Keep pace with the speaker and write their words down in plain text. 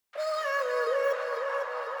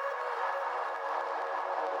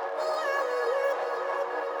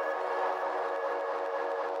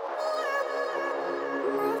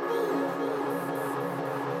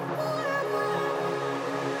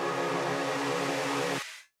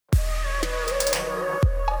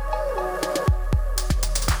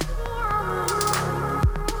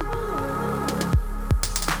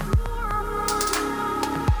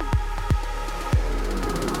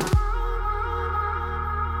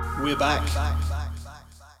We're back.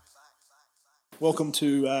 Welcome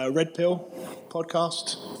to Red Pill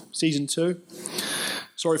Podcast, Season 2.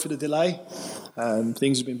 Sorry for the delay.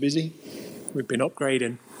 Things have been busy. We've been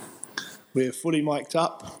upgrading. We're fully mic'd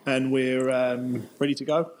up and we're ready to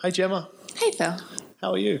go. Hey, Gemma. Hey, Phil.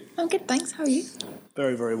 How are you? I'm good, thanks. How are you?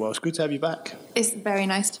 Very, very well. It's good to have you back. It's very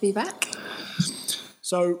nice to be back.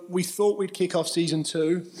 So we thought we'd kick off Season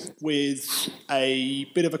 2 with a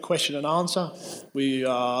bit of a question and answer. We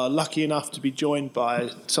are lucky enough to be joined by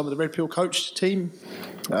some of the Red Pill coach team.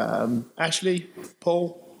 Ashley,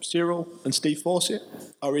 Paul, Cyril and Steve Fawcett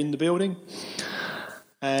are in the building.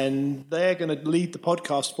 And they're going to lead the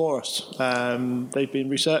podcast for us. They've been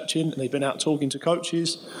researching and they've been out talking to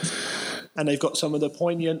coaches. And they've got some of the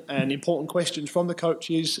poignant and important questions from the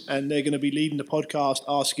coaches. And they're going to be leading the podcast,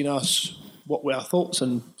 asking us what our thoughts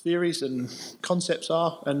and theories and concepts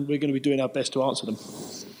are, and we're going to be doing our best to answer them.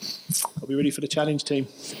 Are we ready for the challenge, team?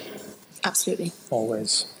 Absolutely.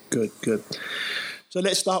 Always. Good. So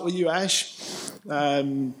let's start with you, Ash.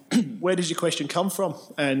 Where does your question come from,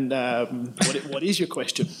 and what is your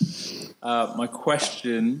question? My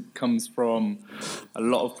question comes from a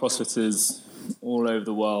lot of CrossFitters all over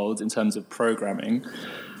the world in terms of programming.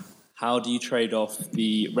 How do you trade off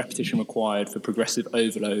the repetition required for progressive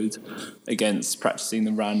overload against practicing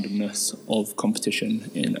the randomness of competition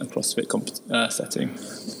in a CrossFit setting?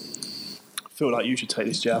 I feel like you should take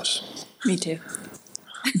this, Jouse. Me too.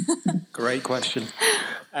 Great question.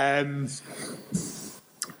 Comes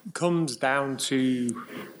down to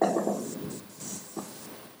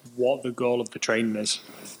what the goal of the training is,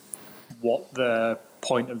 what the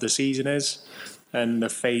point of the season is, and the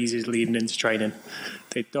phases leading into training.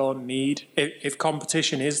 They don't need, if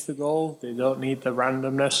competition is the goal, they don't need the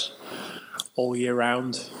randomness all year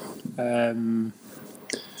round. Randomness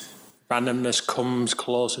comes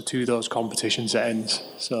closer to those competition settings.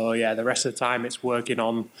 So yeah, the rest of the time it's working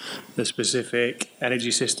on the specific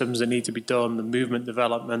energy systems that need to be done, the movement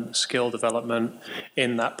development, the skill development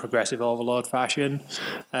in that progressive overload fashion.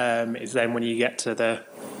 It's then when you get to the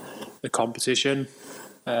competition,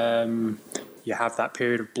 you have that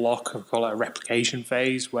period of block, I call it a replication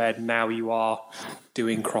phase, where now you are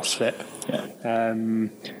doing CrossFit. Yeah.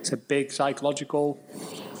 It's a big psychological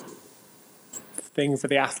thing for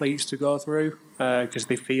the athletes to go through because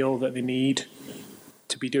they feel that they need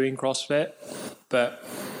to be doing CrossFit. But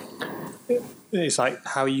it's like,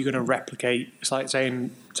 how are you going to replicate? It's like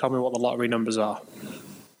saying, tell me what the lottery numbers are.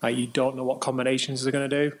 Like, you don't know what combinations they're going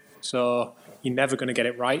to do, so you're never going to get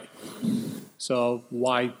it right. So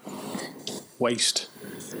why waste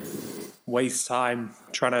time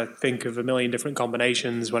trying to think of a million different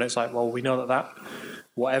combinations when it's like, well, we know that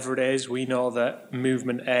whatever it is, we know that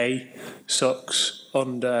movement A sucks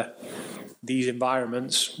under these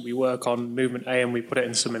environments. We work on movement A and we put it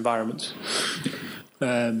in some environments.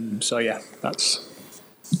 So yeah, that's...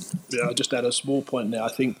 Yeah, I'll just add a small point there. I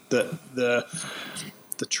think that the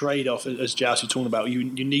trade-off, as Jouse was talking about, you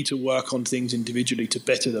need to work on things individually to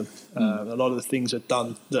better them. A lot of the things that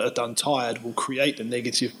are done tired will create the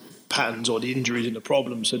negative patterns or the injuries and the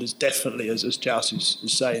problems. So there's definitely, as Jouse is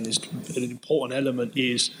saying, is an important element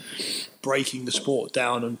is breaking the sport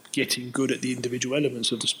down and getting good at the individual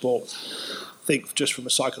elements of the sport. I think just from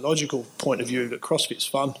a psychological point of view, that CrossFit's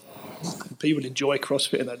fun. People enjoy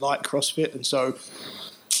CrossFit and they like CrossFit, and so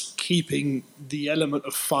keeping the element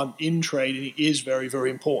of fun in training is very, very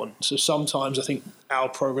important. So sometimes I think our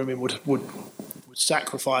programming would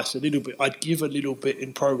sacrifice a little bit. I'd give a little bit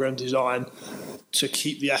in program design to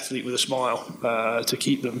keep the athlete with a smile, to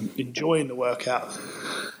keep them enjoying the workout.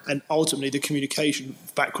 And ultimately the communication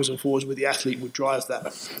backwards and forwards with the athlete would drive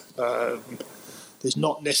that. There's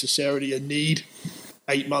not necessarily a need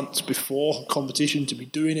 8 months before competition to be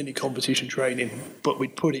doing any competition training, but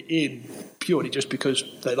we'd put it in purely just because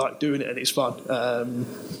they like doing it and it's fun.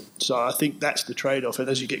 So I think that's the trade-off. And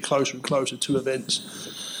as you get closer and closer to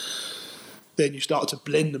events, then you start to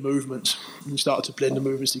blend the movements. You start to blend the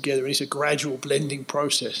movements together, and it's a gradual blending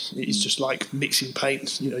process. It's just like mixing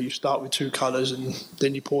paints. You know, you start with two colours, and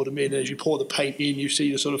then you pour them in. And as you pour the paint in, you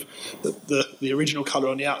see the sort of the original colour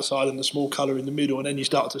on the outside and the small colour in the middle, and then you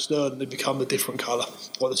start to stir, and they become a different colour,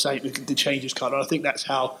 or the same. It changes colour. And I think that's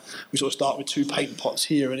how we sort of start with two paint pots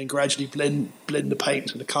here, and then gradually blend the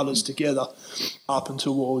paints and the colours together up and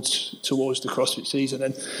towards the CrossFit season.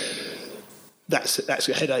 And that's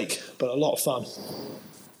a headache, but a lot of fun.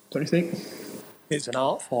 Don't you think? It's an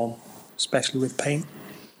art form, especially with paint.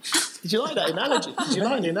 Did you like that analogy? Did you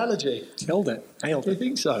like the analogy? Killed it. Nailed Do you it.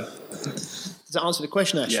 think so? Does that answer the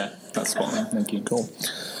question, Ash? Yeah, that's spot on. Thank you. Cool.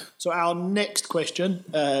 So our next question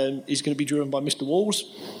is going to be driven by Mr. Walls.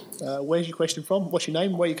 Where's your question from? What's your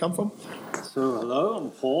name? Where you come from? So, hello,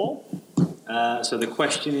 I'm Paul. So the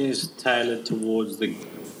question is tailored towards the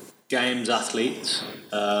Games athletes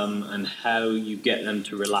and how you get them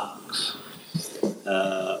to relax,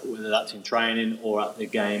 whether that's in training or at the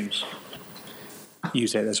Games. You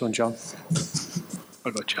take this one, John.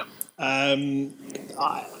 I got you. I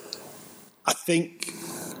think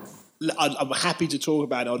I'm happy to talk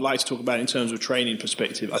about it. I'd like to talk about it in terms of training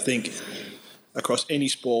perspective. I think across any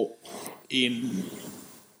sport, in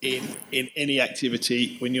any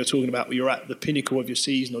activity, when you're talking about you're at the pinnacle of your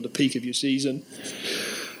season or the peak of your season,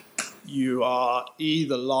 you are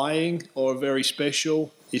either lying or very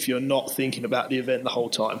special if you're not thinking about the event the whole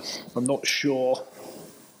time. I'm not sure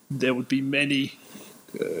there would be many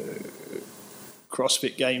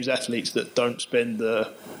CrossFit Games athletes that don't spend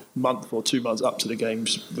the month or 2 months up to the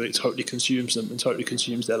Games where it totally consumes them and totally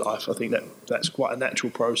consumes their life. I think that's quite a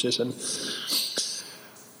natural process, and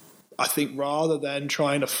I think rather than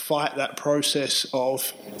trying to fight that process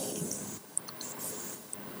of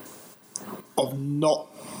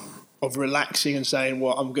relaxing and saying,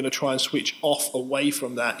 well, I'm going to try and switch off away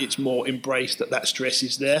from that, it's more embrace that stress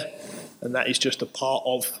is there, and that is just a part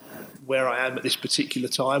of where I am at this particular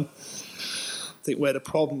time. I think where the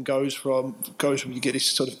problem goes from you get this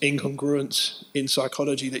sort of incongruence in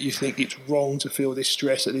psychology that you think it's wrong to feel this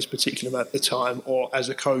stress at this particular amount of time, or as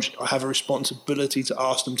a coach I have a responsibility to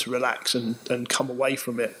ask them to relax and come away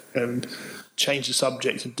from it and change the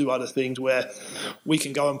subject and do other things, where we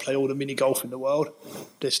can go and play all the mini golf in the world.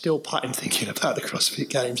 They're still putting thinking about the CrossFit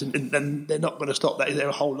Games, and they're not going to stop that. Their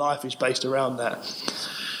whole life is based around that.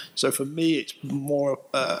 So for me, it's more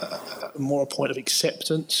a point of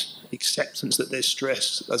acceptance that there's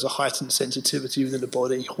stress, there's a heightened sensitivity within the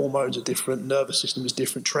body, hormones are different, nervous system is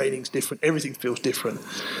different, training's different, everything feels different.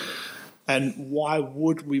 And why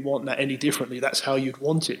would we want that any differently? That's how you'd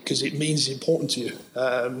want it, because it means it's important to you.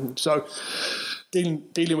 So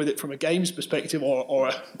dealing with it from a Games perspective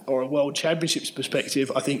or a World Championships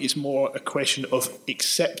perspective, I think it's more a question of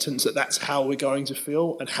acceptance that that's how we're going to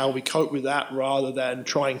feel and how we cope with that, rather than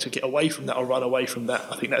trying to get away from that or run away from that.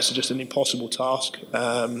 I think that's just an impossible task.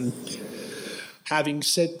 Having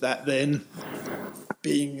said that, then,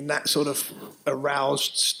 being in that sort of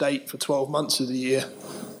aroused state for 12 months of the year,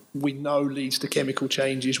 we know leads to chemical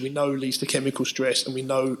changes, we know leads to chemical stress, and we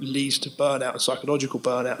know leads to burnout and psychological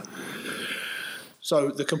burnout. So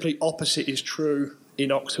the complete opposite is true in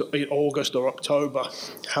August or October.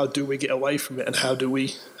 How do we get away from it, and how do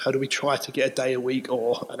we try to get a day a week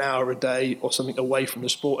or an hour a day or something away from the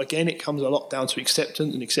sport? Again, it comes a lot down to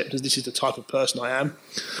acceptance, and acceptance, this is the type of person I am.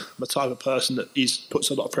 I'm a type of person that puts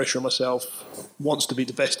a lot of pressure on myself, wants to be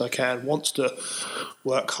the best I can, wants to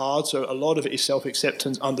work hard. So a lot of it is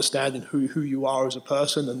self-acceptance, understanding who you are as a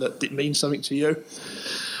person and that it means something to you.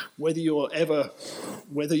 Whether you're ever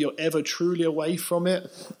truly away from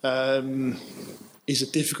it is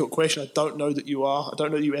a difficult question. I don't know that you are. I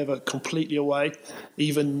don't know that you're ever completely away.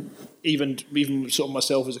 Even sort of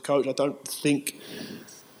myself as a coach, I don't think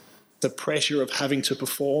the pressure of having to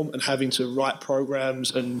perform and having to write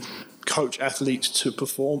programs and coach athletes to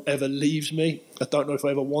perform ever leaves me. I don't know if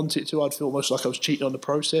I ever want it to. I'd feel almost like I was cheating on the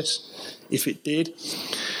process if it did.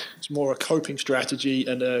 It's more a coping strategy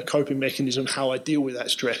and a coping mechanism, how I deal with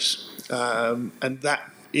that stress. And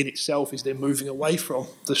that in itself is then moving away from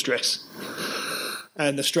the stress.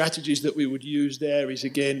 And the strategies that we would use there is,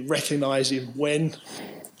 again, recognising when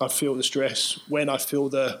I feel the stress, when I feel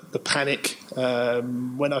the panic,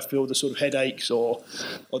 when I feel the sort of headaches or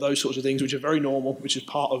those sorts of things, which are very normal, which is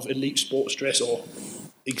part of elite sport stress or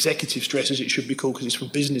executive stress, as it should be called, because it's from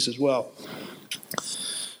business as well.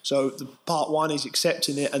 So the part one is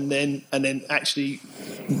accepting it, and then actually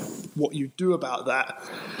what you do about that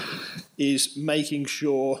is making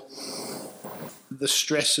sure the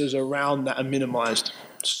stresses around that are minimised.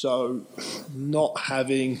 So not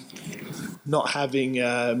having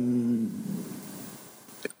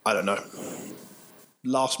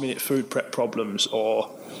last minute food prep problems or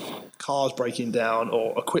cars breaking down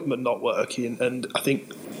or equipment not working. And I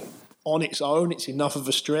think on its own, it's enough of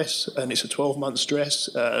a stress, and it's a 12-month stress.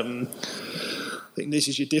 I think this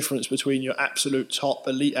is your difference between your absolute top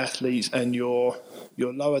elite athletes and your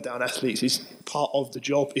lower down athletes. Is part of the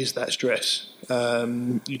job is that stress.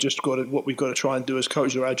 You just got to, what we've got to try and do as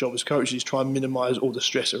coaches, or our job as coaches, is try and minimise all the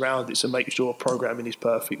stress around it. So make sure programming is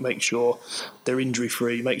perfect, make sure they're injury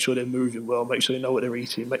free, make sure they're moving well, make sure they know what they're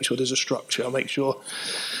eating, make sure there's a structure, make sure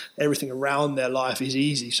everything around their life is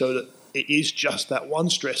easy, so that it is just that one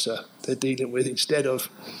stressor they're dealing with, instead of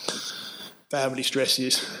family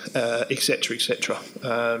stresses, etc., etc.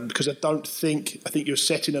 Because I think you're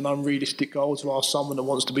setting an unrealistic goal to ask someone that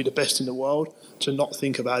wants to be the best in the world to not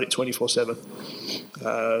think about it 24/7.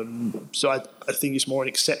 So I think it's more an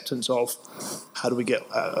acceptance of how do we get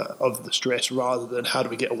of the stress rather than how do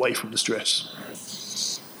we get away from the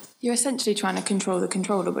stress. You're essentially trying to control the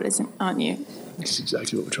controllable, aren't you? This is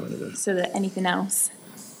exactly what we're trying to do. So that anything else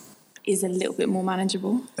is a little bit more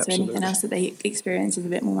manageable. Absolutely. So anything else that they experience is a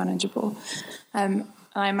bit more manageable. I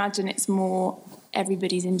imagine it's more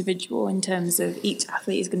everybody's individual in terms of each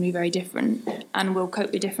athlete is going to be very different and will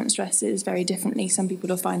cope with different stresses very differently. Some people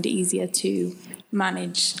will find it easier to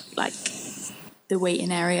manage like the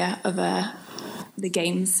weighting area of the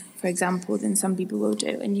games, for example, than some people will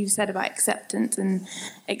do. And you've said about acceptance and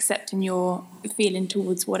accepting your feeling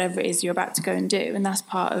towards whatever it is you're about to go and do. And that's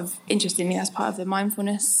part of the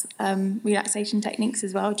mindfulness relaxation techniques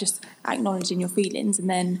as well, just acknowledging your feelings and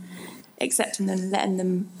then accepting them, letting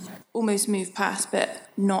them almost move past, but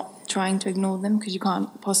not trying to ignore them because you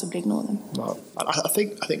can't possibly ignore them. Well, I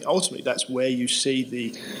think ultimately that's where you see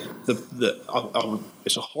the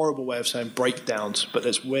it's a horrible way of saying breakdowns, but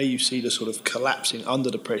that's where you see the sort of collapsing under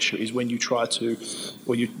the pressure is when you try to,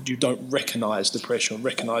 or you don't recognise the pressure and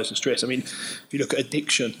recognise the stress. I mean, if you look at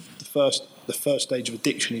addiction, the first stage of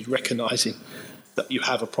addiction is recognising that you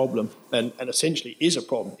have a problem, and essentially is a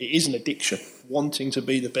problem. It is an addiction. Wanting to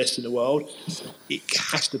be the best in the world, it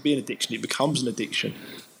has to be an addiction. It becomes an addiction.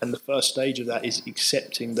 And the first stage of that is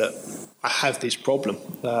accepting that I have this problem,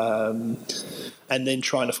 and then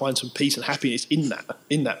trying to find some peace and happiness in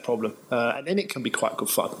that problem. And then it can be quite good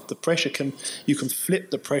fun. You can flip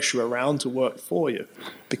the pressure around to work for you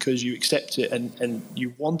because you accept it and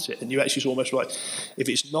you want it. And you actually, it's almost like if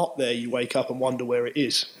it's not there, you wake up and wonder where it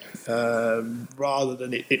is, rather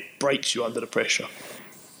than it breaks you under the pressure.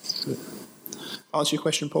 Answer your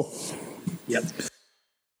question, Paul? Yep.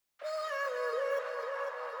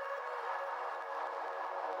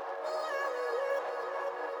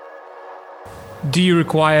 Do you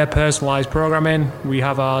require personalised programming? We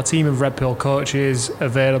have our team of Red Pill coaches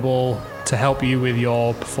available to help you with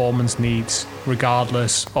your performance needs,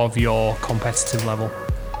 regardless of your competitive level.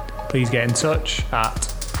 Please get in touch at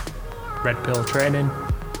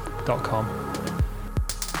redpilltraining.com.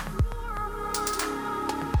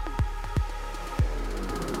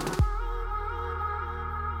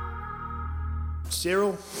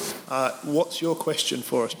 Cyril, what's your question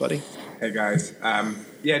for us, buddy? Hey guys,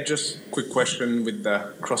 just quick question with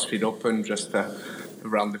the CrossFit Open just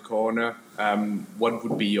around the corner. What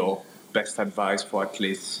would be your best advice for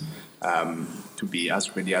athletes to be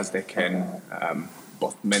as ready as they can,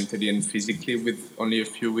 both mentally and physically, with only a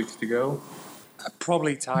few weeks to go?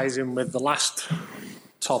 Probably ties in with the last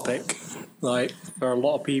topic. Like for a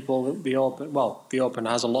lot of people, the Open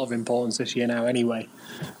has a lot of importance this year now anyway.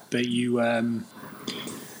 But you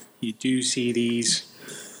do see these.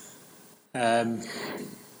 The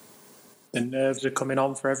nerves are coming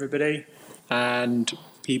on for everybody, and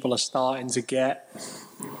people are starting to get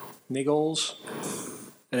niggles.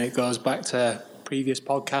 And it goes back to previous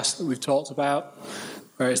podcasts that we've talked about,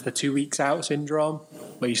 where it's the 2 weeks out syndrome,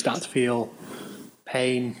 where you start to feel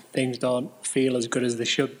pain, things don't feel as good as they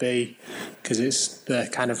should be, because it's the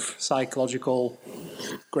kind of psychological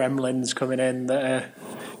gremlins coming in that are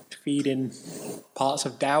feeding parts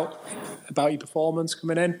of doubt about your performance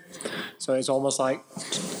coming in. So it's almost like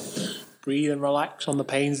breathe and relax on the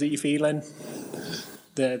pains that you're feeling.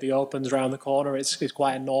 The Open's around the corner. It's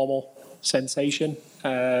quite a normal sensation.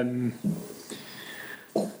 We're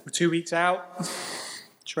 2 weeks out,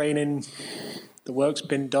 training, the work's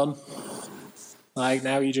been done. Like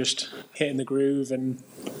now you're just hitting the groove and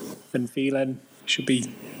feeling, should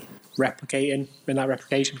be replicating in that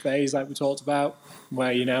replication phase like we talked about,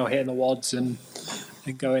 where you're now hitting the WODs and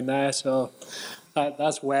going there. So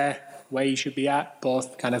that's where you should be at,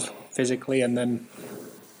 both kind of physically and then,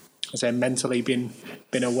 I say, mentally being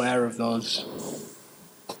aware of those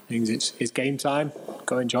things. It's game time.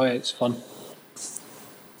 Go enjoy it. It's fun.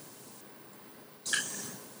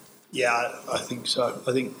 Yeah, I think so.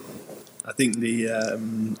 I think the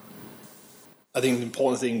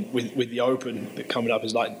important thing with the Open that coming up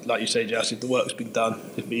is like you say, Jas, if the work's been done.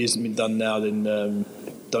 If it hasn't been done now, then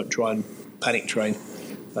don't try and panic train.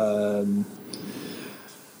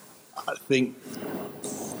 I think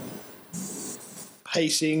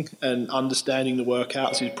pacing and understanding the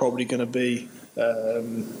workouts is probably going to be.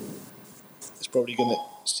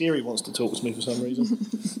 Siri wants to talk to me for some reason.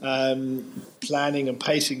 Planning and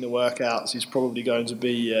pacing the workouts is probably going to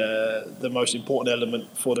be the most important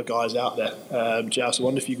element for the guys out there. Jas, I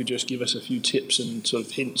wonder if you could just give us a few tips and sort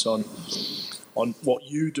of hints on on what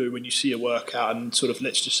you do when you see a workout, and sort of,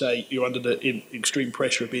 let's just say you're under the extreme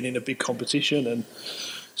pressure of being in a big competition, and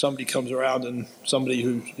somebody comes around and somebody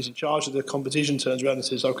who is in charge of the competition turns around and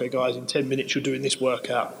says, okay guys, in 10 minutes you're doing this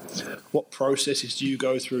workout. What processes do you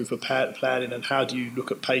go through for planning, and how do you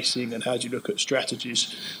look at pacing, and how do you look at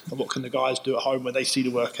strategies, and what can the guys do at home when they see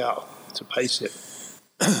the workout to pace it?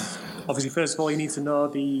 Obviously, first of all, you need to know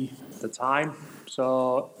the time.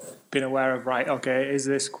 So being aware of, right, okay, is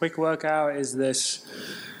this quick workout? Is this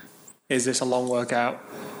a long workout?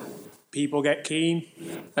 People get keen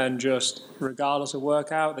and just, regardless of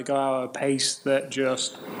workout, they go out at a pace that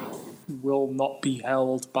just will not be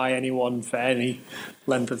held by anyone for any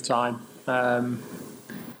length of time.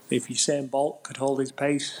 If Usain Bolt could hold his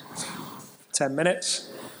pace for 10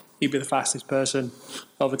 minutes, he'd be the fastest person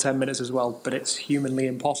over 10 minutes as well, but it's humanly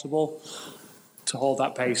impossible to hold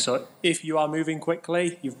that pace. So if you are moving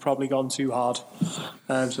quickly, you've probably gone too hard.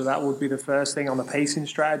 So that would be the first thing on the pacing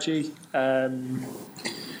strategy. Then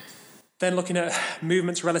looking at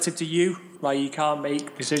movements relative to you, like you can't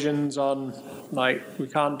make decisions on, like we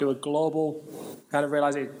can't do a global kind of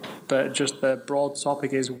realize it, but just the broad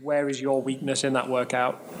topic is, where is your weakness in that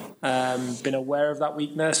workout? Being aware of that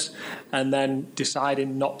weakness, and then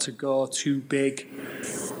deciding not to go too big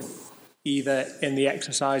either in the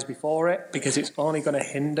exercise before it, because it's only going to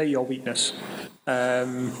hinder your weakness.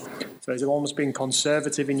 So it's almost being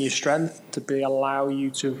conservative in your strength to allow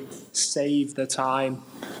you to save the time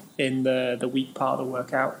in the weak part of the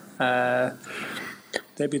workout.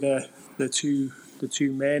 They'd be the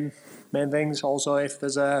two main things. Also, if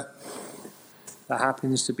there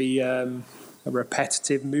happens to be a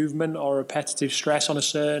repetitive movement or repetitive stress on a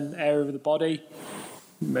certain area of the body,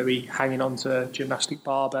 maybe hanging onto a gymnastic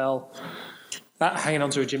barbell. Hanging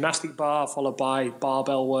onto a gymnastic bar followed by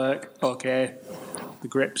barbell work. Okay, the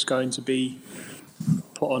grip's going to be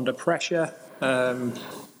put under pressure.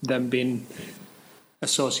 Then being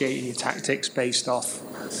associating your tactics based off.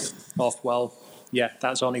 Well, yeah,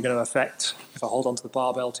 that's only going to affect, if I hold onto the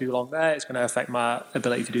barbell too long there, it's going to affect my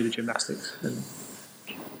ability to do the gymnastics and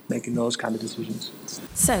making those kind of decisions.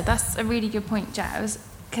 So that's a really good point, Giles.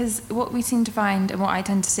 Because what we seem to find, and what I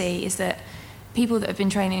tend to see, is that people that have been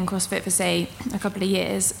training in CrossFit for, say, a couple of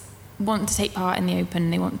years want to take part in the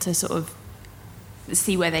Open. They want to sort of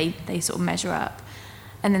see where they sort of measure up.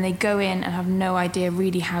 And then they go in and have no idea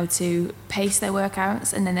really how to pace their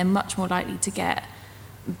workouts, and then they're much more likely to get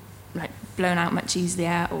like blown out much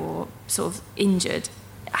easier or sort of injured.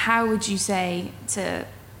 How would you say to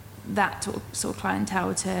that sort of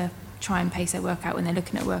clientele to try and pace their workout when they're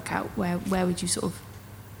looking at a workout? Where would you sort of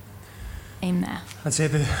aim there? I'd say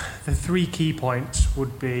the three key points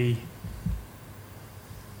would be,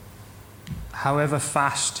 however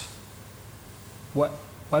fast,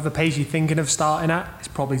 whatever pace you're thinking of starting at is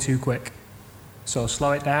probably too quick. So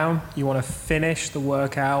slow it down. You want to finish the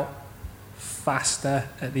workout faster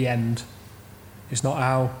at the end. It's not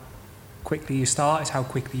how quickly you start, it's how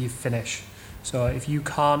quickly you finish. So if you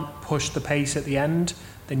can't push the pace at the end,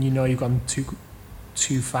 then you know you've gone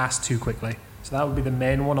too fast, too quickly. So that would be the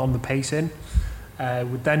main one on the pacing.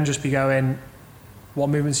 Would then just be going, what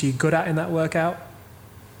movements are you good at in that workout?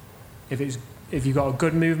 If you've got a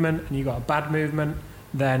good movement and you've got a bad movement,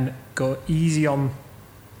 then go easy on,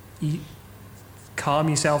 calm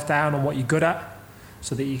yourself down on what you're good at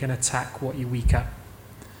so that you can attack what you're weak at.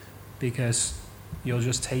 Because you'll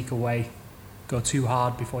just go too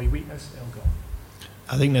hard before your weakness, it'll go.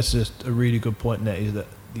 I think that's just a really good point there, is that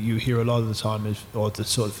you hear a lot of the time is, or the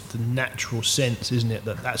sort of the natural sense, isn't it,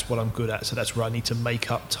 that that's what I'm good at, so that's where I need to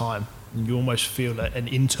make up time. And you almost feel an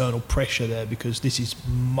internal pressure there, because this is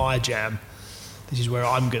my jam, this is where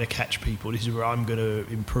I'm going to catch people, this is where I'm going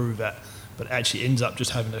to improve at, but it actually ends up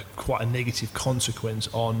just having quite a negative consequence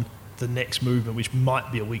on the next movement, which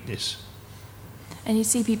might be a weakness. And you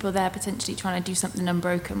see people there potentially trying to do something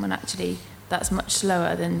unbroken when actually that's much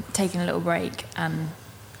slower than taking a little break and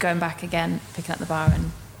going back again, picking up the bar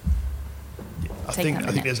and I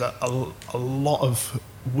think there's a lot of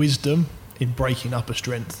wisdom in breaking up a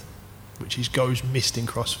strength, which goes missed in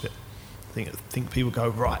CrossFit. I think people go,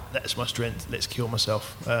 right, that's my strength, let's kill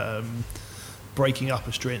myself. Breaking up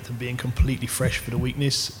a strength and being completely fresh for the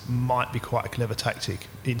weakness might be quite a clever tactic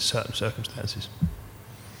in certain circumstances.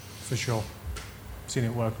 For sure. Seen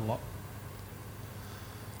it work a lot.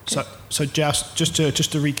 So just to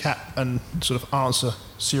recap and sort of answer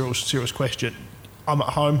Cyril's question, I'm at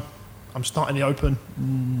home, I'm starting the Open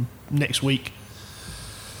next week,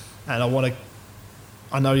 and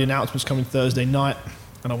I know the announcement's coming Thursday night,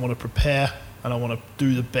 and I want to prepare and I want to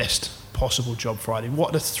do the best possible job Friday. What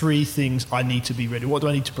are the three things I need to be ready? What do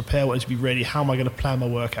I need to prepare? What needs to be ready? How am I going to plan my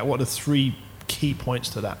workout? What are the three key points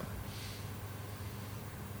to that?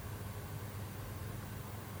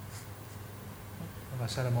 Have I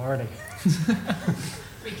said them already?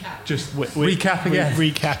 Recap. Just recap again.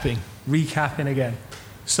 Recapping again.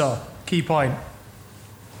 So, key point.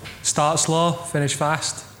 Start slow, finish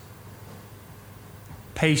fast.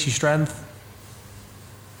 Pace your strength.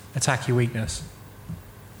 Attack your weakness.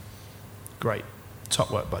 Great.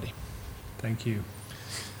 Top work, buddy. Thank you.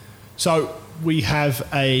 So we have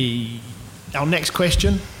our next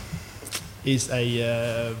question is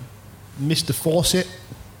a Mr. Fawcett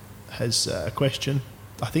has a question.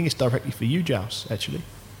 I think it's directly for you, Jouse, actually.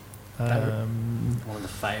 One of the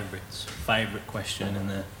favourite question in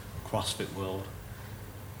the CrossFit world.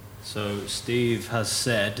 So Steve has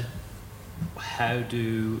said, how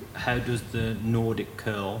does the Nordic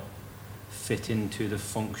curl fit into the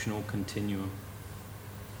functional continuum?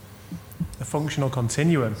 The functional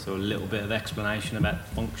continuum. So a little bit of explanation about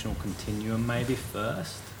functional continuum maybe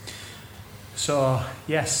first. So,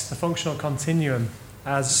 yes, the functional continuum,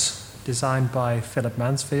 as designed by Philip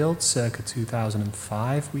Mansfield, circa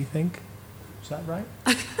 2005, we think. Is that right?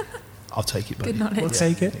 I'll take it, buddy. Good knowledge. We'll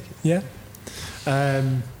take it. Yeah.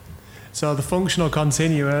 So the functional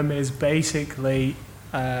continuum is basically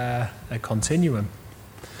a continuum.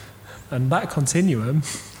 And that continuum,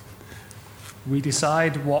 we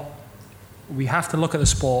decide we have to look at the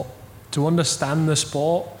sport. To understand the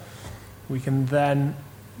sport, we can then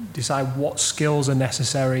decide what skills are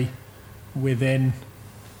necessary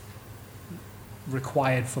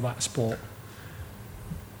required for that sport.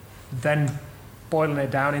 Then boiling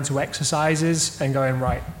it down into exercises and going,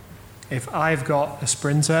 right, if I've got a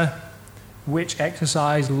sprinter, which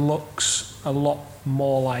exercise looks a lot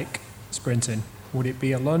more like sprinting? Would it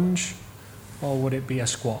be a lunge or would it be a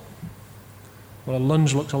squat? Well, a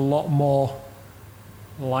lunge looks a lot more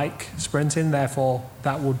like sprinting, therefore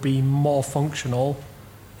that would be more functional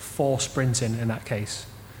for sprinting in that case.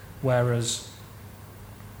 Whereas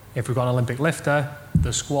if we've got an Olympic lifter,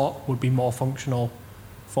 the squat would be more functional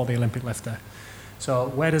for the Olympic lifter. So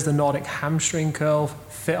where does the Nordic hamstring curl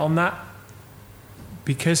fit on that?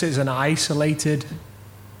 Because it's an isolated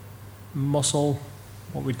muscle,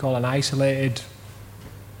 what we'd call an isolated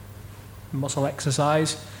muscle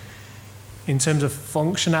exercise, in terms of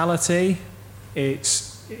functionality,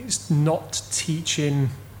 it's not teaching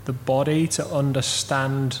the body to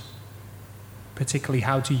understand particularly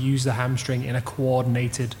how to use the hamstring in a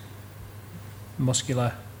coordinated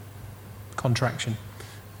muscular contraction.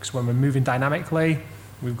 Because when we're moving dynamically,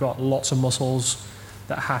 we've got lots of muscles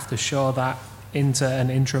that have to show that inter and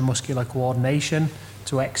intramuscular coordination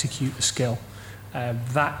to execute the skill.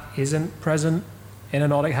 That isn't present in a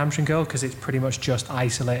Nordic hamstring curl because it's pretty much just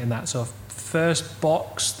isolating that. So first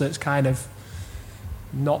box that's kind of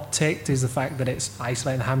not ticked is the fact that it's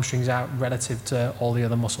isolating the hamstrings out relative to all the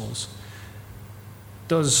other muscles.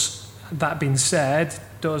 That being said,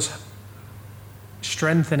 does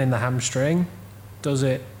strengthening the hamstring, does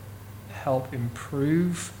it help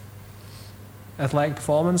improve athletic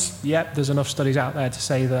performance? Yep, there's enough studies out there to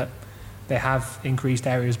say that they have increased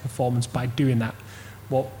areas of performance by doing that.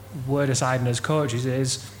 What we're deciding as coaches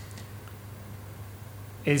is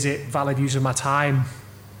it valid use of my time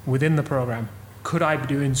within the program? Could I be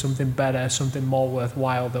doing something better, something more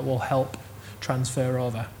worthwhile that will help transfer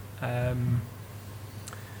over?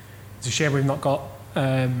 It's a shame we've not got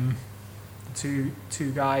two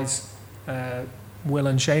guys, Will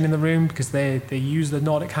and Shane, in the room, because they use the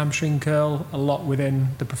Nordic hamstring curl a lot within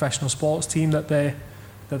the professional sports team that they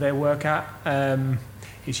work at.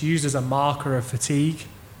 It's used as a marker of fatigue,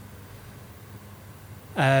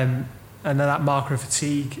 and then that marker of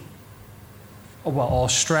fatigue, or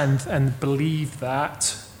strength, and believe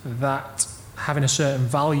that having a certain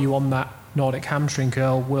value on that Nordic hamstring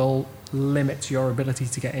curl will limit your ability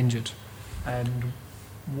to get injured. And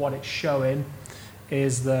what it's showing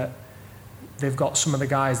is that they've got some of the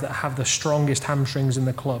guys that have the strongest hamstrings in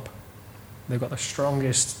the club. They've got the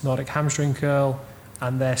strongest Nordic hamstring curl,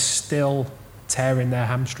 and they're still tearing their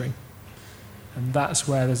hamstring. And that's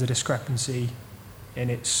where there's a discrepancy in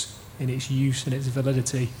its use and its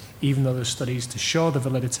validity. Even though there's studies to show the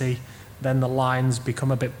validity, then the lines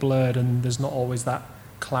become a bit blurred and there's not always that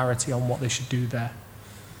clarity on what they should do there.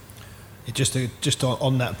 Just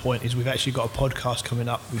on that point is we've actually got a podcast coming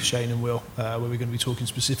up with Shane and Will where we're going to be talking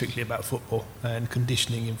specifically about football and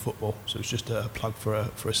conditioning in football. So it's just a plug for an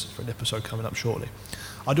episode coming up shortly.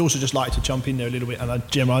 I'd also just like to jump in there a little bit, and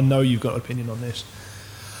Jim, I know you've got an opinion on this.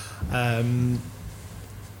 I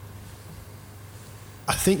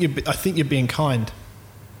think you're being kind.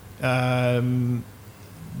 The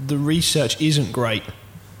research isn't great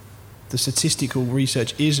the statistical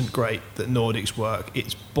research isn't great that Nordics work.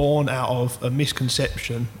 It's born out of a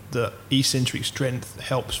misconception that eccentric strength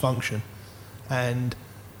helps function. And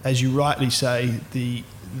as you rightly say, the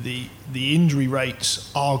injury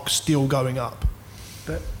rates are still going up.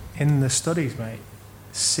 But in the studies, mate,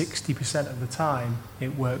 60% of the time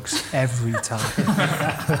it works every time.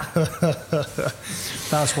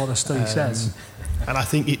 That's what the study says. And I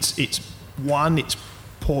think it's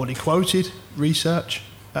poorly quoted research,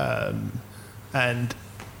 and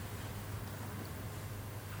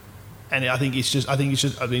I think it's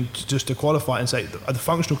just to qualify and say the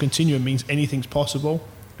functional continuum means anything's possible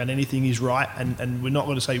and anything is right, and we're not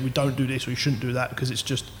going to say we don't do this or we shouldn't do that, because that's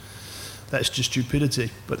just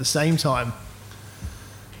stupidity. But at the same time,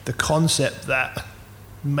 the concept that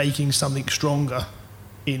making something stronger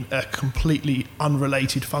in a completely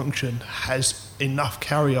unrelated function has enough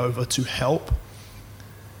carryover to help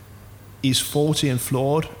is faulty and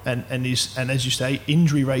flawed, and as you say,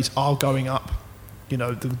 injury rates are going up. You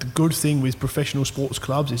know, the good thing with professional sports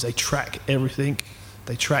clubs is they track everything,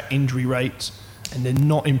 they track injury rates, and they're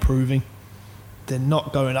not improving, they're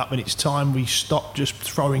not going up, and it's time we stop just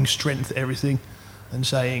throwing strength at everything and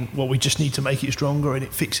saying, well, we just need to make it stronger and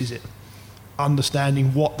it fixes it.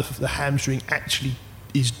 Understanding what the hamstring actually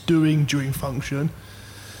is doing during function,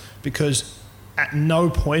 because at no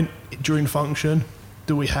point during function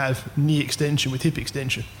do we have knee extension with hip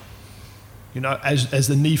extension. You know, as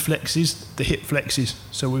the knee flexes, the hip flexes.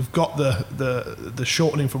 So we've got the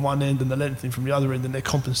shortening from one end and the lengthening from the other end, and they're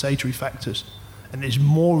compensatory factors. And there's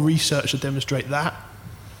more research to demonstrate that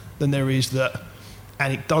than there is that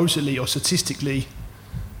anecdotally or statistically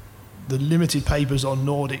the limited papers on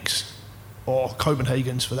Nordics or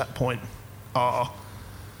Copenhagen's for that point are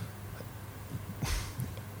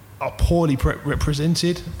poorly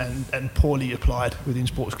represented and poorly applied within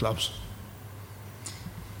sports clubs.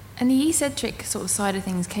 And the eccentric sort of side of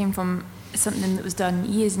things came from something that was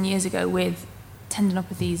done years and years ago with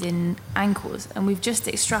tendinopathies in ankles, and we've just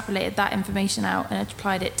extrapolated that information out and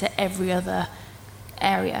applied it to every other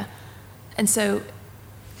area. And so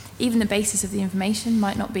even the basis of the information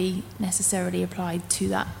might not be necessarily applied to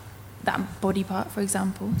that body part, for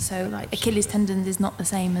example. So like Achilles tendon is not the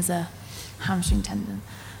same as a hamstring tendon.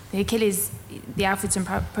 The Achilles, the Alfredson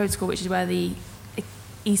protocol, which is where the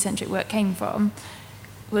eccentric work came from,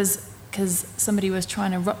 was because somebody was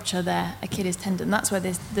trying to rupture their Achilles tendon. That's where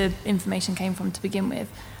the information came from to begin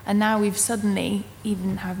with. And now we've suddenly,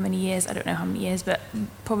 even how many years, I don't know how many years, but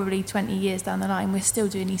probably 20 years down the line, we're still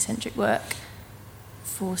doing eccentric work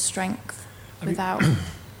for strength without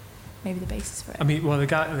maybe the basis for it. I mean, well, the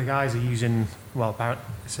guys are using, well, apparently,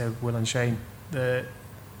 so Will and Shane,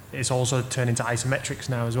 it's also turned into isometrics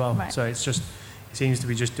now as well. Right. So it seems to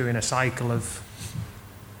be just doing a cycle of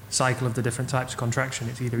the different types of contraction.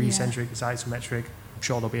 It's either eccentric, it's isometric. I'm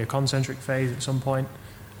sure there'll be a concentric phase at some point.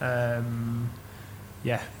 They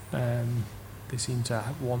seem to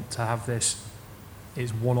want to have this.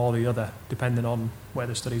 It's one or the other, depending on where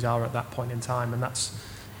the studies are at that point in time, and that's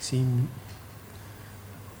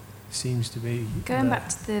seems to be going back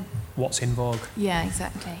to the what's in vogue. Yeah,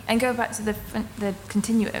 exactly. And go back to the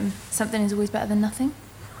continuum. Something is always better than nothing.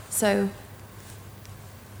 So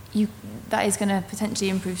that is going to potentially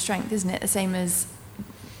improve strength, isn't it? The same as,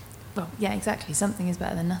 well, yeah, exactly. Something is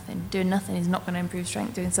better than nothing. Doing nothing is not going to improve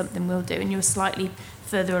strength. Doing something will do. And you're slightly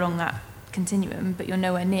further along that continuum, but you're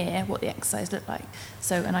nowhere near what the exercise looked like.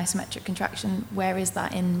 So an isometric contraction, where is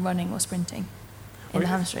that in running or sprinting? In the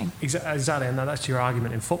hamstring. Exactly, and that's your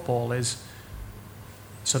argument in football is,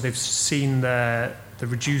 so they've seen the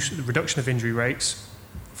reduction of injury rates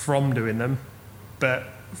from doing them, but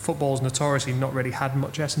football's notoriously not really had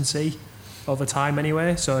much S&C over time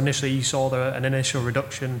anyway. So initially you saw an initial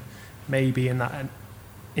reduction maybe in that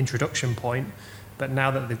introduction point, but now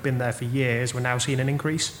that they've been there for years, we're now seeing an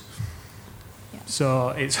increase. Yeah. So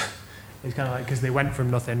it's kind of like, because they went from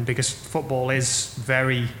nothing, because football is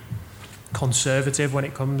very conservative when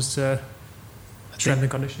it comes to strength and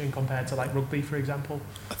conditioning compared to like rugby, for example.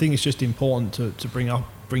 I think it's just important to bring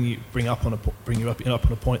you up on a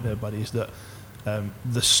point there, buddy, is that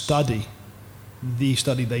the study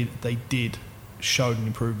they did showed an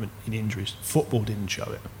improvement in injuries. Football didn't show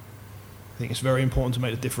it. I think it's very important to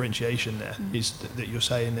make the differentiation there. Is that you're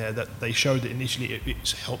saying there that they showed that initially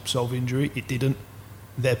it helped solve injury. It didn't.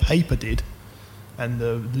 Their paper did, and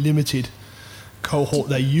the limited cohort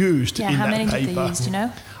they used in that paper. How many did they use? Do you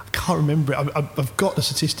know? I can't remember it. I've got the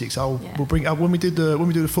statistics. We'll bring up when we do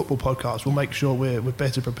the football podcast. We'll make sure we're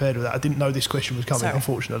better prepared with that. I didn't know this question was coming,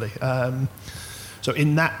 unfortunately. So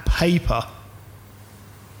in that paper,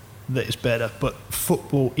 that is better. But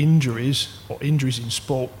football injuries or injuries in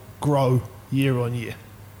sport grow year on year.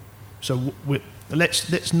 So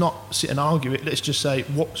let's not sit and argue it. Let's just say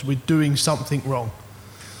we're doing something wrong,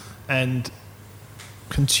 and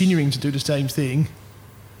continuing to do the same thing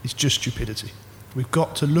is just stupidity. We've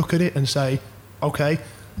got to look at it and say, okay,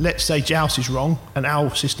 let's say Joust is wrong and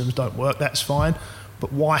our systems don't work. That's fine,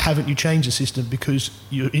 but why haven't you changed the system? Because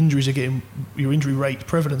your injury rate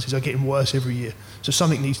prevalences are getting worse every year. So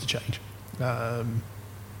something needs to change.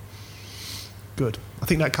 Good. I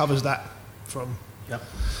think that covers that from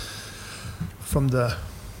the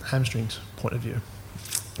hamstrings point of view.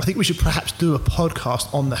 I think we should perhaps do a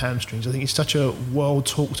podcast on the hamstrings. I think it's such a well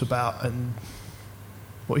talked about. And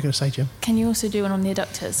what are you going to say, Jim? Can you also do one on the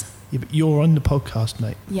adducters? Yeah, but you're on the podcast,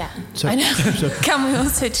 mate. Yeah, so, I know. So, can we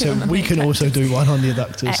also do one on we the can adductors? also do one on the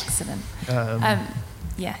adductors. Excellent.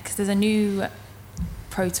 Yeah, because there's a new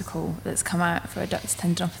protocol that's come out for adductor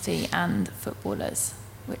tendinopathy and footballers,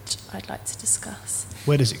 which I'd like to discuss.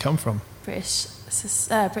 Where does it come from? British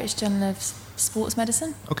Journal of Sports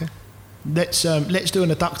Medicine. Okay. Let's do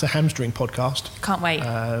an adductor hamstring podcast. Can't wait.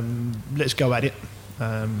 Let's go at it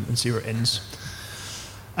and see where it ends.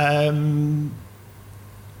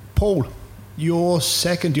 Paul, your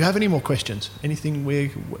second. Do you have any more questions? Anything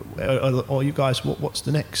or you guys? What's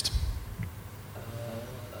the next?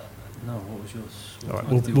 No. What was yours? All right,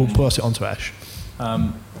 we'll pass it on to Ash.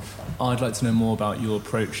 I'd like to know more about your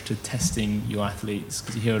approach to testing your athletes,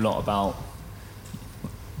 because you hear a lot about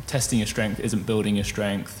testing your strength isn't building your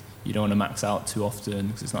strength. You don't want to max out too often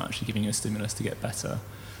because it's not actually giving you a stimulus to get better.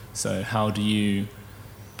 So how do you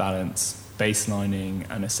balance baselining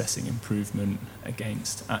and assessing improvement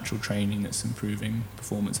against actual training that's improving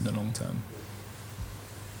performance in the long term?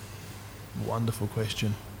 Wonderful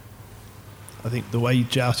question. I think the way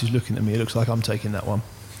Joust is looking at me, it looks like I'm taking that one.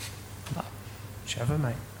 Whichever,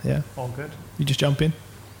 mate. Yeah. All good. You just jump in.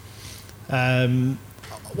 Well,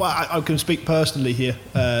 I can speak personally here.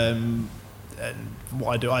 And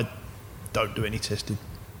what I don't do any testing.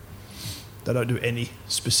 I don't do any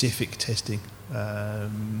specific testing.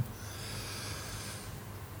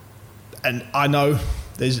 And I know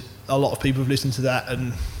there's a lot of people who've listened to that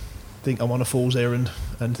and think I'm on a fool's errand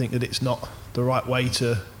and think that it's not the right way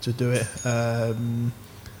to do it. I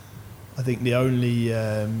think the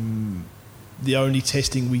only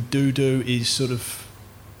testing we do is sort of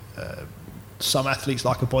some athletes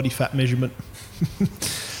like a body fat measurement,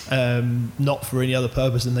 not for any other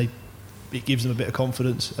purpose than it gives them a bit of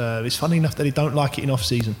confidence. It's funny enough that they don't like it in off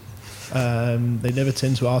season. They never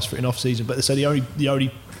tend to ask for it in off season, but so the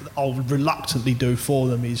only I'll reluctantly do for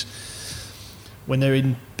them is when they're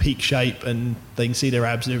in peak shape and they can see their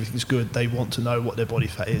abs and everything's good, they want to know what their body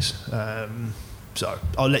fat is. So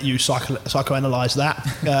I'll let you psychoanalyze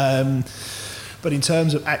that. But in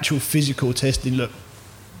terms of actual physical testing, look,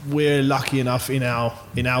 we're lucky enough in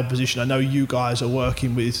our position. I know you guys are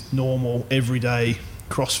working with normal, everyday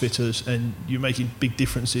CrossFitters, and you're making big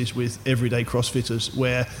differences with everyday CrossFitters.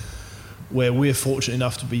 Where we're fortunate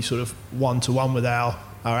enough to be sort of one-to-one with our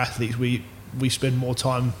athletes, we spend more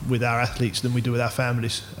time with our athletes than we do with our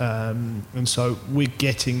families, and so we're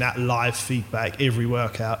getting that live feedback every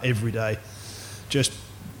workout, every day. Just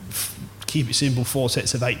keep it simple, 4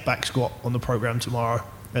 sets of 8 back squat on the program tomorrow,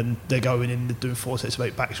 and they're going in and doing 4 sets of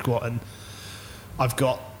 8 back squat, and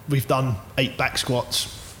we've done 8 back squats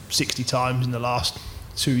 60 times in the last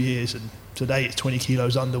 2 years, and today it's 20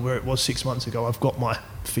 kilos under where it was 6 months ago. I've got my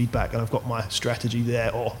feedback and I've got my strategy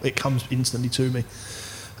there, or it comes instantly to me.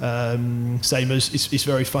 Same as it's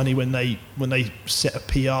very funny when they set a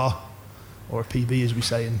PR or a PB, as we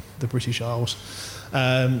say in the British Isles.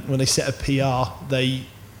 When they set a PR,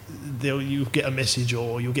 you'll get a message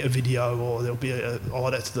or you'll get a video, or there'll be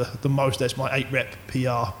that's the most, that's my 8 rep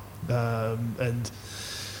PR, and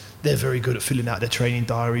they're very good at filling out their training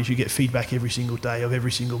diaries. You get feedback every single day of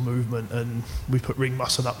every single movement, and we put ring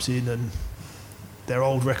muscle ups in, and their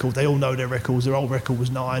old record, they all know their records. Their old record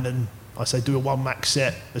was 9, and I say do a 1 max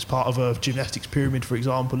set as part of a gymnastics pyramid, for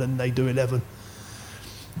example, and they do 11.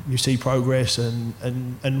 You see progress,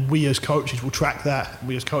 and we as coaches will track that.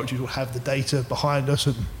 We as coaches will have the data behind us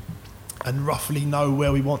and roughly know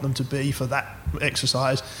where we want them to be for that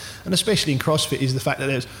exercise. And especially in CrossFit is the fact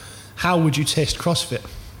that how would you test CrossFit?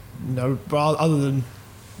 You know, other than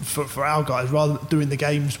for our guys, rather than doing the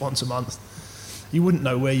games once a month, you wouldn't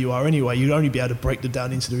know where you are anyway. You'd only be able to break them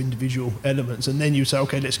down into the individual elements, and then you say,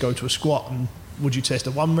 okay, let's go to a squat, and would you test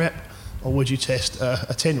a 1 rep or would you test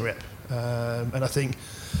a 10 rep? And I think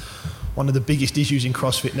one of the biggest issues in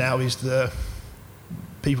CrossFit now is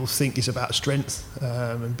people think it's about strength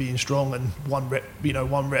and being strong, and 1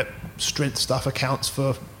 rep strength stuff accounts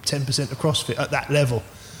for 10% of CrossFit at that level.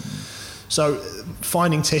 So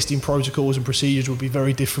finding testing protocols and procedures would be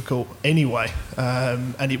very difficult anyway,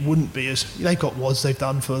 and it wouldn't be as they've got WODs they've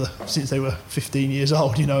done since they were 15 years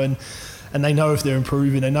old, and they know if they're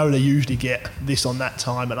improving, they know they usually get this on that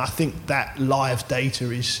time, and I think that live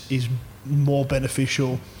data is more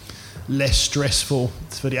beneficial, less stressful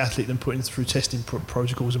for the athlete than putting through testing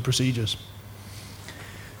protocols and procedures.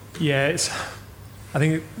 Yeah, I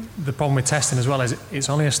think the problem with testing as well is it's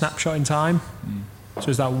only a snapshot in time. So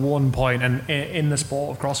it's that one point, and in the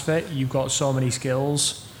sport of CrossFit, you've got so many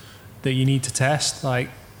skills that you need to test. Like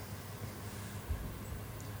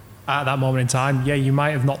at that moment in time, yeah, you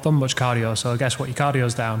might have not done much cardio, so guess what? Your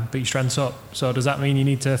cardio's down, but your strength's up. So does that mean you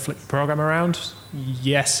need to flip the program around?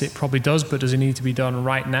 Yes, it probably does, but does it need to be done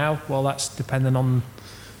right now? Well, that's dependent on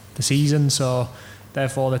the season. So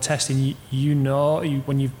therefore, the testing,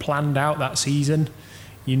 when you've planned out that season,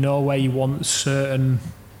 you know where you want certain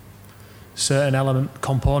element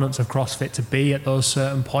components of CrossFit to be at those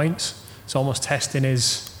certain points. It's almost testing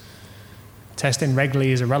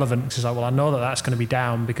regularly is irrelevant because it's like, well, I know that that's going to be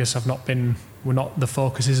down because the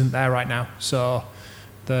focus isn't there right now. So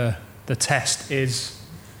the test is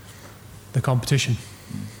the competition.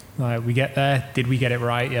 Like we get there, did we get it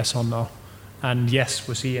right? Yes or no? And yes,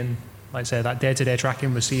 we're seeing, like I say, that day-to-day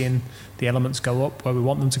tracking, we're seeing the elements go up where we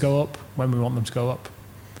want them to go up, when we want them to go up.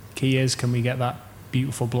 Key is, can we get that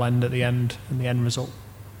beautiful blend at the end and the end result?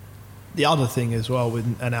 The other thing as well,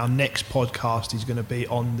 and our next podcast is going to be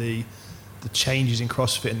on the changes in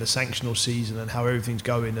CrossFit in the sanctional season and how everything's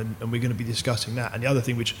going, and we're going to be discussing that. And the other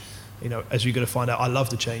thing, which, as you're going to find out, I love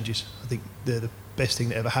the changes. I think they're the best thing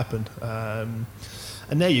that ever happened. And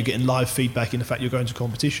there you're getting live feedback in the fact you're going to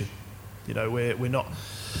competition.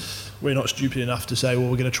 We're not stupid enough to say, well,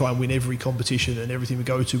 we're going to try and win every competition and everything we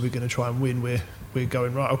go to, we're going to try and win. We're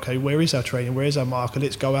going, right, okay, where is our training? Where is our marker?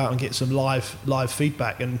 Let's go out and get some live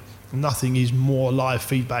feedback. And nothing is more live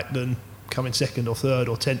feedback than coming second or third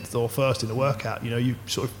or 10th or first in the workout. You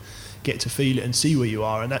sort of get to feel it and see where you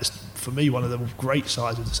are. And that's, for me, one of the great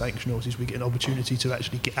sides of the sanctionals is we get an opportunity to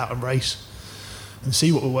actually get out and race and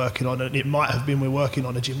see what we're working on. And it might have been we're working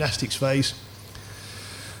on a gymnastics phase,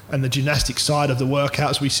 and the gymnastics side of the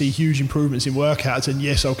workouts, we see huge improvements in workouts. And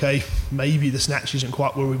yes, okay, maybe the snatch isn't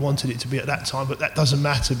quite where we wanted it to be at that time, but that doesn't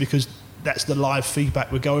matter because that's the live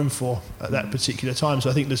feedback we're going for at that particular time. So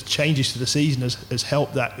I think there's changes to the season has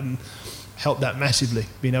helped that, and helped that massively,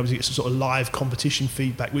 being able to get some sort of live competition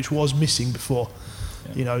feedback, which was missing before.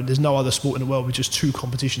 Yeah. There's no other sport in the world with just 2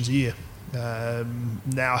 competitions a year.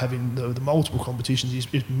 Now having the multiple competitions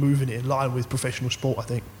is moving it in line with professional sport, I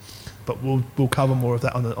think. But we'll cover more of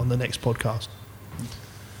that on the next podcast.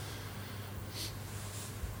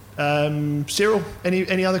 Cyril,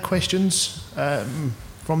 any other questions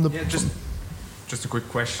from the? Yeah, just a quick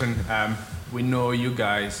question. We know you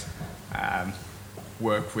guys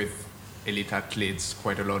work with elite athletes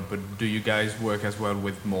quite a lot, but do you guys work as well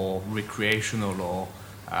with more recreational or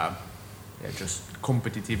just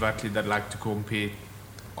competitive athletes that like to compete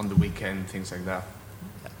on the weekend, things like that?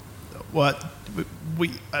 Well,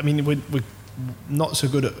 we're not so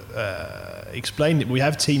good at explaining it. We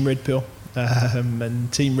have Team Red Pill,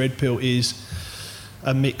 and Team Red Pill is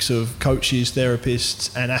a mix of coaches,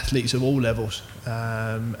 therapists, and athletes of all levels.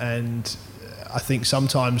 And I think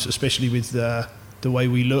sometimes, especially with the way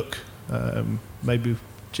we look, maybe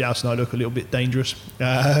Joust and I look a little bit dangerous,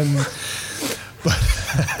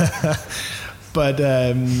 but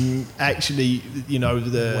actually,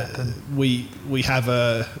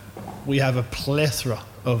 we have a plethora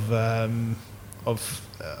of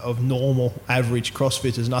normal average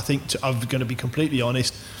CrossFitters, and I think I'm going to be completely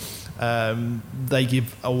honest, they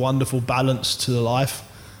give a wonderful balance to the life.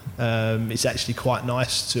 It's actually quite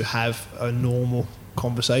nice to have a normal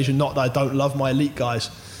conversation. Not that I don't love my elite guys,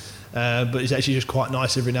 but it's actually just quite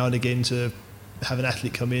nice every now and again to have an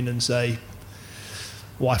athlete come in and say,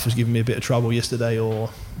 wife was giving me a bit of trouble yesterday, or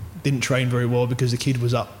didn't train very well because the kid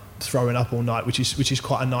was up throwing up all night, which is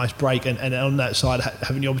quite a nice break. And on that side,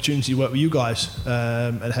 having the opportunity to work with you guys,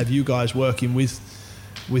 and have you guys working with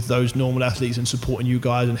those normal athletes and supporting you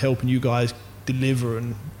guys and helping you guys deliver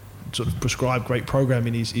and sort of prescribe great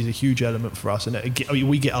programming is a huge element for us. And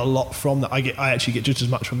we get a lot from that. I actually get just as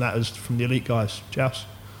much from that as from the elite guys. Joust?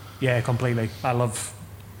 Yeah, completely. I love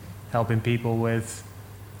helping people with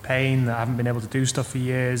pain that haven't been able to do stuff for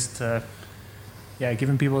years, to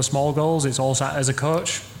giving people the small goals. It's also, as a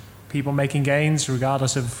coach, people making gains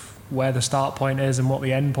regardless of where the start point is and what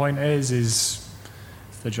the end point is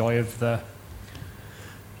the joy of the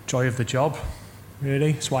job,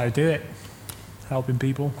 really. That's why I do it, helping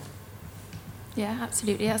people. Yeah,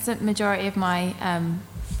 absolutely. That's the majority of my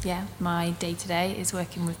my day-to-day is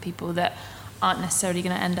working with people that aren't necessarily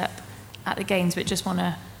going to end up at the games, but just want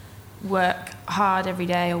to work hard every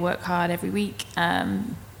day or work hard every week,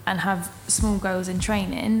 and have small goals in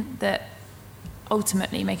training that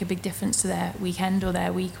ultimately make a big difference to their weekend or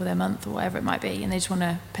their week or their month or whatever it might be, and they just want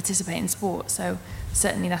to participate in sport. So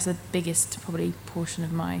certainly that's the biggest probably portion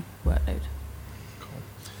of my workload.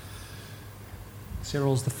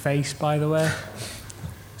 Cyril's the face, by the way.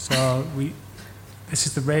 So this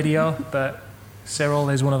is the radio, but Cyril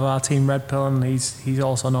is one of our team Red Pill, and he's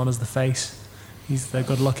also known as the face. He's the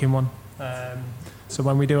good-looking one. So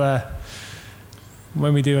when we do a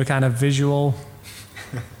kind of visual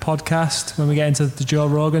podcast, when we get into the Joe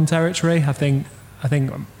Rogan territory, I think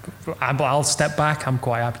I'll step back. I'm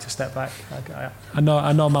quite happy to step back. I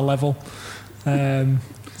know my level. Radio.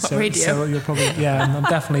 Cyril, you're probably I'm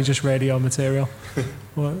definitely just radio material.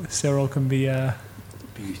 Well, Cyril can be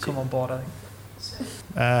come on board, I think.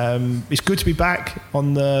 It's good to be back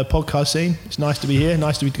on the podcast scene. It's nice to be here,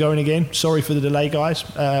 nice to be going again. Sorry for the delay, guys.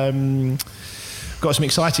 Got some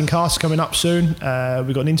exciting casts coming up soon.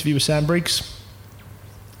 We've got an interview with Sam Briggs.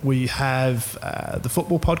 We have the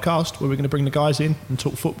football podcast where we're going to bring the guys in and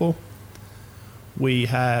talk football. We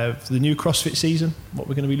have the new CrossFit season, what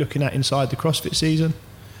we're going to be looking at inside the CrossFit season,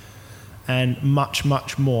 and much,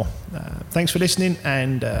 much more. Thanks for listening,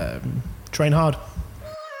 and train hard.